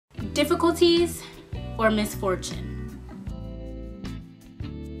difficulties or misfortune.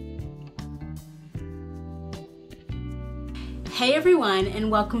 Hey everyone, and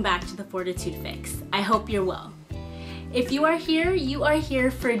welcome back to the Fortitude Fix. I hope you're well. If you are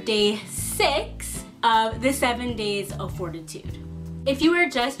here for day 6 of the 7 Days of Fortitude. If you are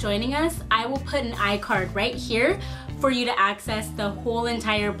just joining us, I will put an iCard right here for you to access the whole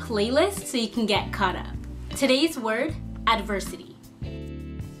entire playlist so you can get caught up. Today's word, adversity.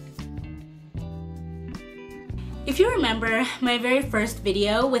 If you remember, my very first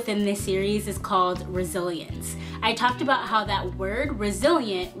video within this series is called Resilience. I talked about how that word,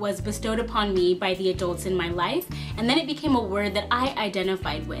 resilient, was bestowed upon me by the adults in my life, and then it became a word that I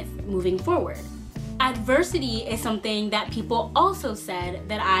identified with moving forward. Adversity is something that people also said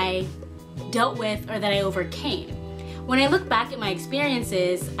that I dealt with or that I overcame. When I look back at my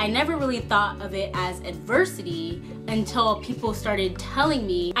experiences, I never really thought of it as adversity until people started telling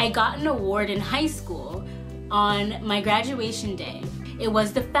me I got an award in high school on my graduation day. It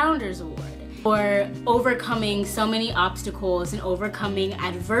was the Founders Award for overcoming so many obstacles and overcoming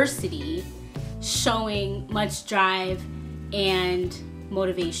adversity, showing much drive and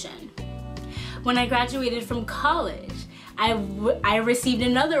motivation. When I graduated from college, I received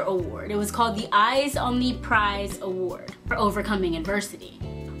another award. It was called the Eyes on the Prize Award for overcoming adversity.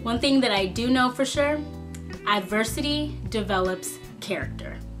 One thing that I do know for sure, adversity develops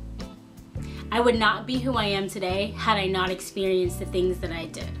character. I would not be who I am today had I not experienced the things that I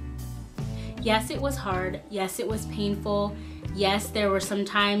did. Yes, it was hard. Yes, it was painful. Yes, there were some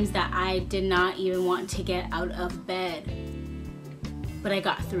times that I did not even want to get out of bed, but I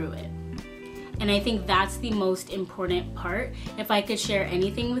got through it. And I think that's the most important part. If I could share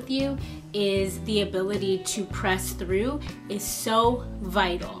anything with you, is the ability to press through is so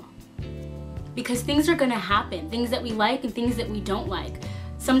vital. Because things are gonna happen, things that we like and things that we don't like.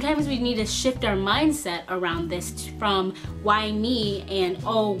 Sometimes we need to shift our mindset around this from why me and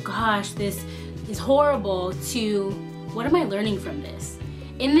oh gosh, this is horrible to what am I learning from this?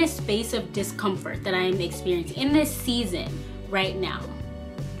 In this space of discomfort that I'm experiencing, in this season right now,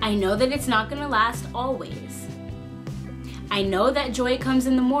 I know that it's not gonna last always. I know that joy comes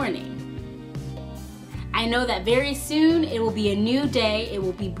in the morning. I know that very soon it will be a new day, it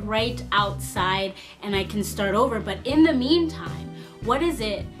will be bright outside and I can start over, but in the meantime, what is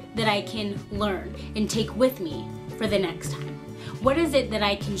it that I can learn and take with me for the next time? What is it that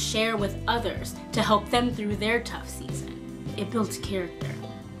I can share with others to help them through their tough season? It builds character.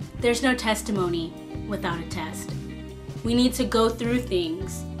 There's no testimony without a test. We need to go through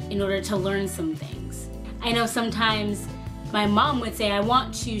things in order to learn some things. I know sometimes my mom would say, I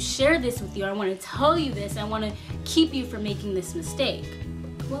want to share this with you, I want to tell you this, I want to keep you from making this mistake.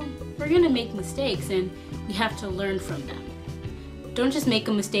 Well, we're gonna make mistakes and we have to learn from them. Don't just make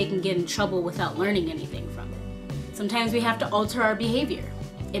a mistake and get in trouble without learning anything from it. Sometimes we have to alter our behavior.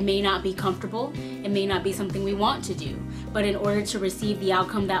 It may not be comfortable, it may not be something we want to do, but in order to receive the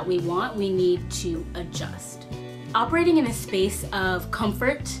outcome that we want, we need to adjust. Operating in a space of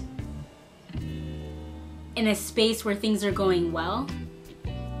comfort, in a space where things are going well,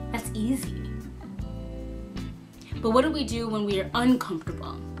 that's easy. But what do we do when we are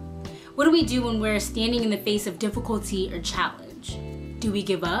uncomfortable? What do we do when we're standing in the face of difficulty or challenge? Do we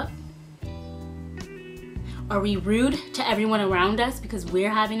give up? Are we rude to everyone around us because we're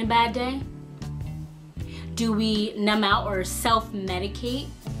having a bad day? Do we numb out or self-medicate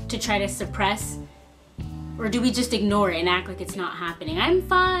to try to suppress? Or do we just ignore it and act like it's not happening? I'm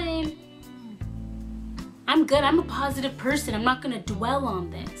fine. I'm good. I'm a positive person. I'm not going to dwell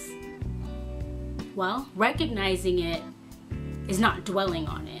on this. Well, recognizing it is not dwelling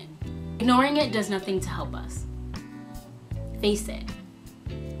on it. Ignoring it does nothing to help us. Face it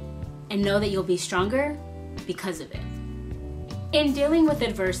and know that you'll be stronger because of it. In dealing with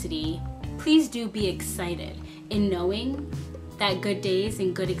adversity, please do be excited in knowing that good days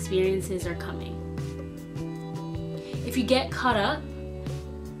and good experiences are coming. If you get caught up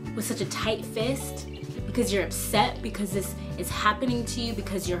with such a tight fist because you're upset, because this is happening to you,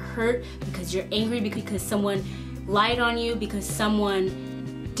 because you're hurt, because you're angry, because someone lied on you, because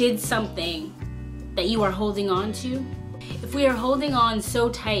someone did something that you are holding on to, if we are holding on so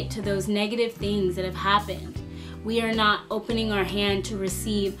tight to those negative things that have happened, we are not opening our hand to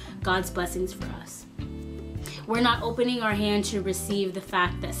receive God's blessings for us. We're not opening our hand to receive the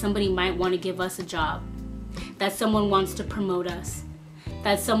fact that somebody might want to give us a job, that someone wants to promote us,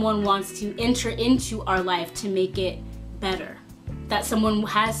 that someone wants to enter into our life to make it better, that someone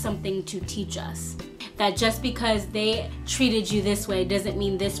has something to teach us, that just because they treated you this way doesn't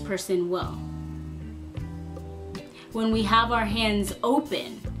mean this person will. When we have our hands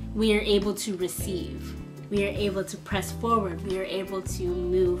open, we are able to receive. We are able to press forward. We are able to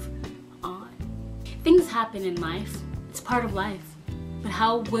move on. Things happen in life. It's part of life. But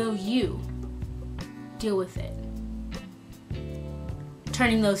how will you deal with it?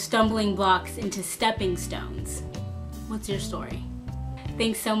 Turning those stumbling blocks into stepping stones. What's your story?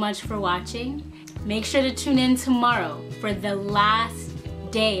 Thanks so much for watching. Make sure to tune in tomorrow for the last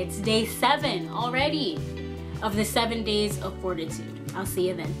day. It's day 7 already of the 7 Days of Fortitude. I'll see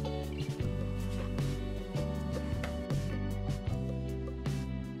you then.